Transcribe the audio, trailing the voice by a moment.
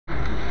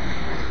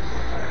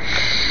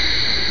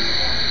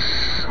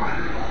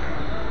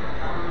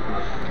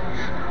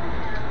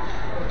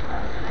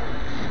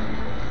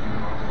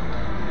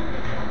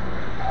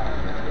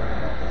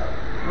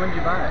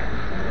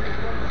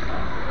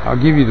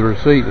I'll give you the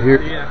receipt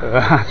here.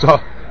 Yeah. So,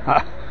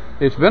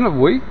 it's been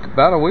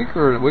about a week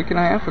or a week and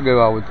a half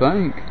ago, I would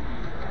think.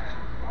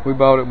 We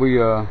bought it. We've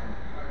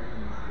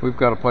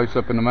got a place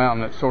up in the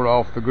mountain that's sort of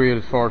off the grid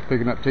as far as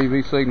picking up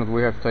TV signals.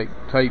 We have to take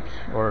tapes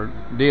or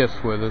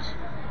discs with us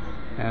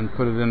and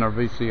put it in our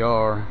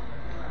VCR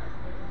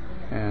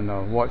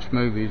and watch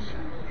movies.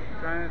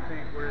 I'm trying to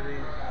think where these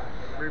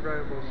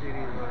rewritable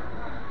CDs are.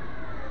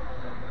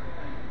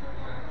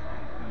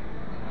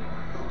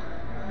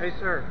 Hey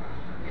sir,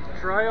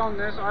 try on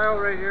this aisle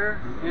right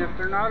here, and if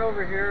they're not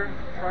over here,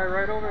 try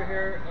right over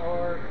here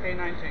or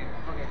K19.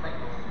 Okay, thank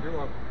you. You're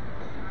welcome.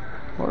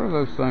 What are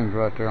those things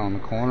right there on the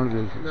corner? Is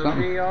it The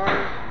something?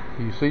 VR.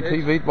 You see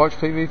TV, watch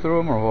TV through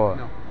them, or what?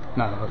 No.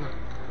 No.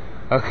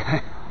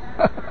 Okay.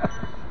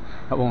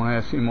 I won't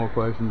ask you any more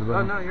questions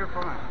about it. Oh no, you're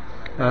fine.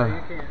 No, you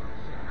can't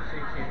see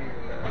TV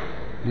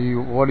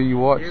with that. What do you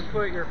watch? You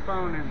put your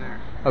phone in there.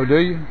 Oh, do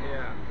you?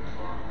 Yeah.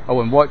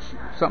 Oh, and watch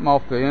something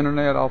off the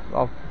internet, off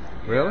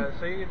really? Yeah,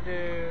 so you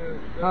do,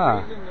 the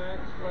reason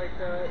that's like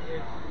that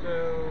is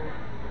so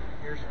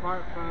your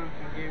smartphone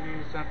can give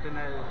you something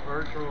that is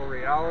virtual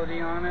reality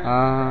on it.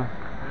 And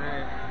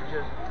it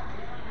just,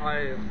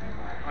 I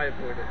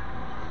avoid it.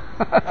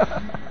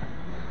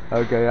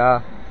 Okay,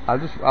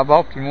 I've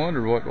often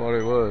wondered what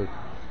it was.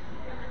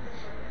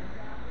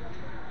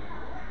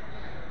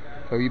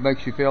 So it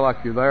makes you feel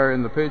like you're there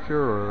in the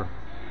picture or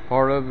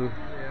part of it?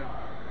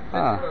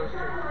 Yeah. It's supposed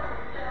to.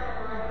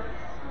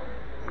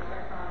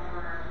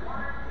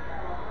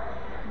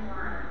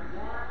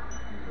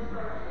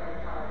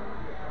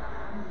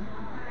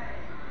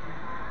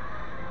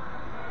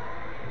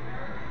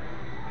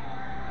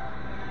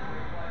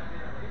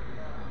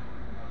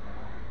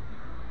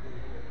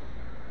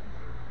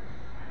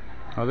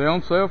 Are they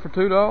on sale for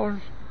 $2?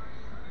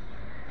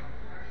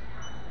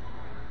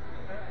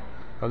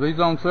 Are these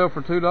on sale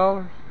for $2?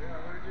 Yeah,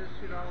 they're just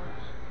 $2.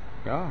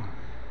 Yeah.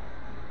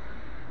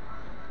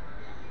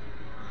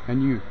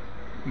 And you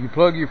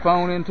plug your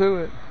phone into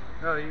it?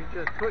 No, you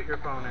just put your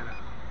phone in it.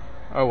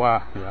 Oh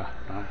wow, yeah.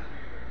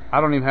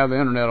 I don't even have the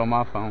internet on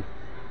my phone.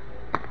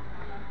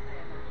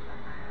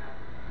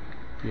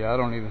 Yeah, I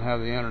don't even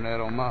have the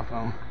internet on my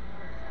phone.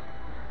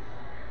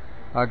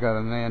 I got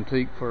an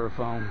antique for a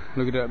phone.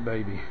 Look at that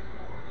baby.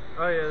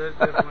 Oh yeah, that's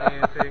definitely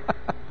antique.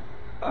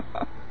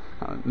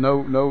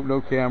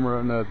 No camera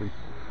or nothing.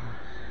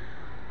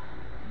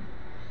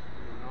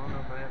 I don't know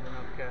if I have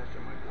enough cash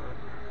in my car.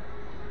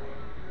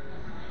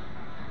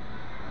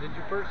 Did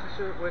you purchase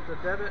it with a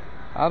debit?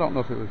 I don't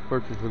know if it was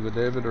purchased with a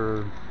debit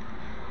or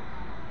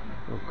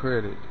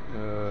credit.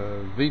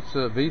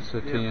 Visa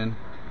 10.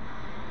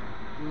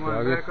 You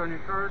want it back on your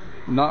card?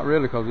 Not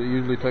really, because it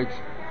usually takes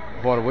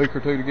what, a week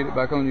or two to get it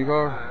back on your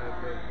card.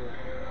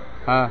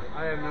 I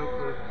have no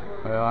clue.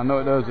 Well, I know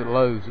it does at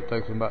Lowe's. It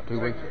takes them about 2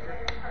 weeks.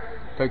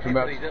 Takes them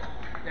about.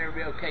 That'll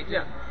be okay too?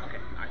 Yeah. Okay.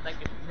 All right. Thank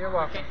you. You're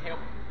welcome. Can't help.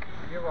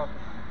 You're welcome.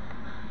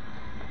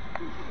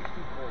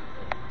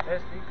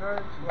 SD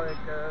cards,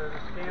 like the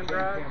scan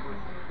drive,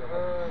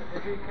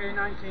 it'd be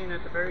K19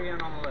 at the very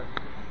end on the list.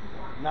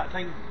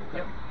 Nothing?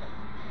 Yep.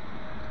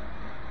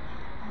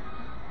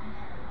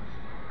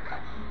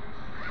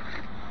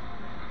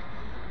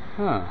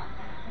 Huh.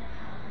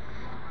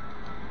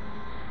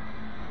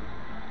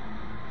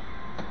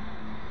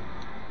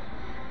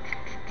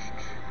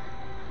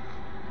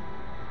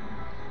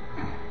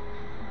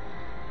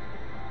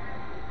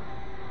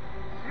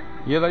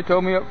 Yeah, they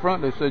told me up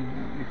front, they said,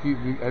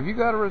 have you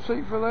got a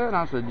receipt for that? And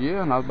I said,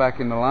 yeah, and I was back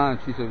in the line.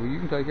 She said, well, you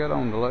can take that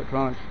on to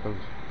electronics because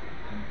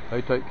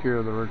they take care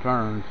of the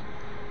returns.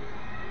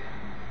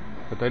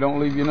 But they don't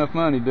leave you enough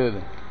money, do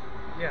they?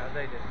 Yeah,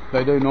 they do.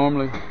 They do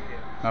normally? Yeah.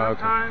 Oh,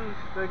 Sometimes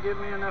they give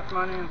me enough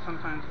money and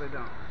sometimes they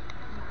don't.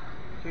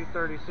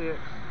 236.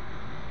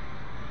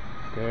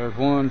 Okay, there's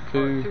 1,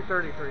 2.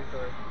 233,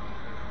 sorry.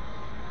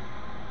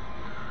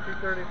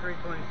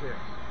 233.26.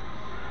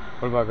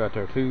 What have I got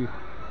there? 2.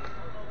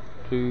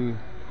 You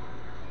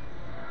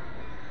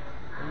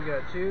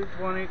got 2,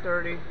 20,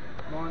 30,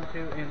 1, 2,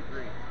 and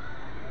 3.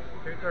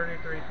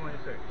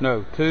 233.26.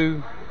 No,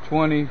 2,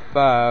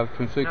 25,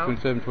 26, No.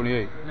 27,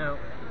 28. No.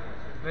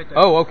 Right there.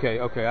 Oh, okay.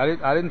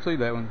 I didn't see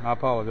that one. I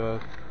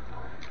apologize.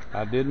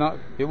 I did not.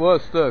 It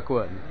was stuck,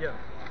 wasn't it? Yeah.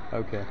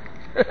 Okay.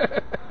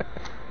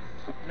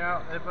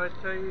 Now, if I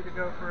tell you to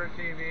go for a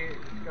TV,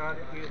 it's got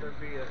to either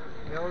be a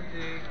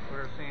LG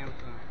or a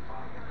Samsung.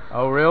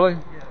 Oh, really?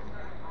 Yeah.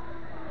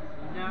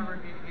 You never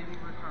get any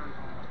returns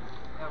on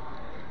it. Ever.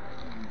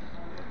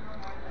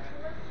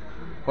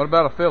 What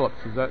about a Philips?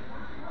 Is that?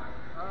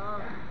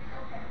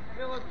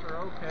 Philips are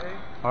okay.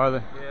 Are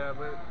they? Yeah,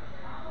 but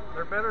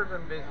they're better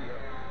than Vizio.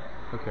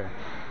 Okay.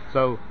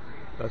 So,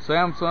 a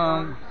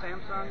Samsung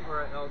Samsung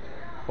or a LG.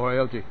 or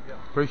LG. Yeah.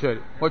 Appreciate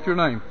it. What's your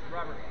name?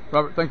 Robert.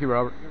 Robert. Thank you,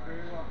 Robert. You're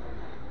very welcome.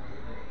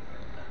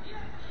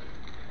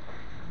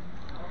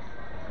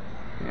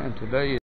 And today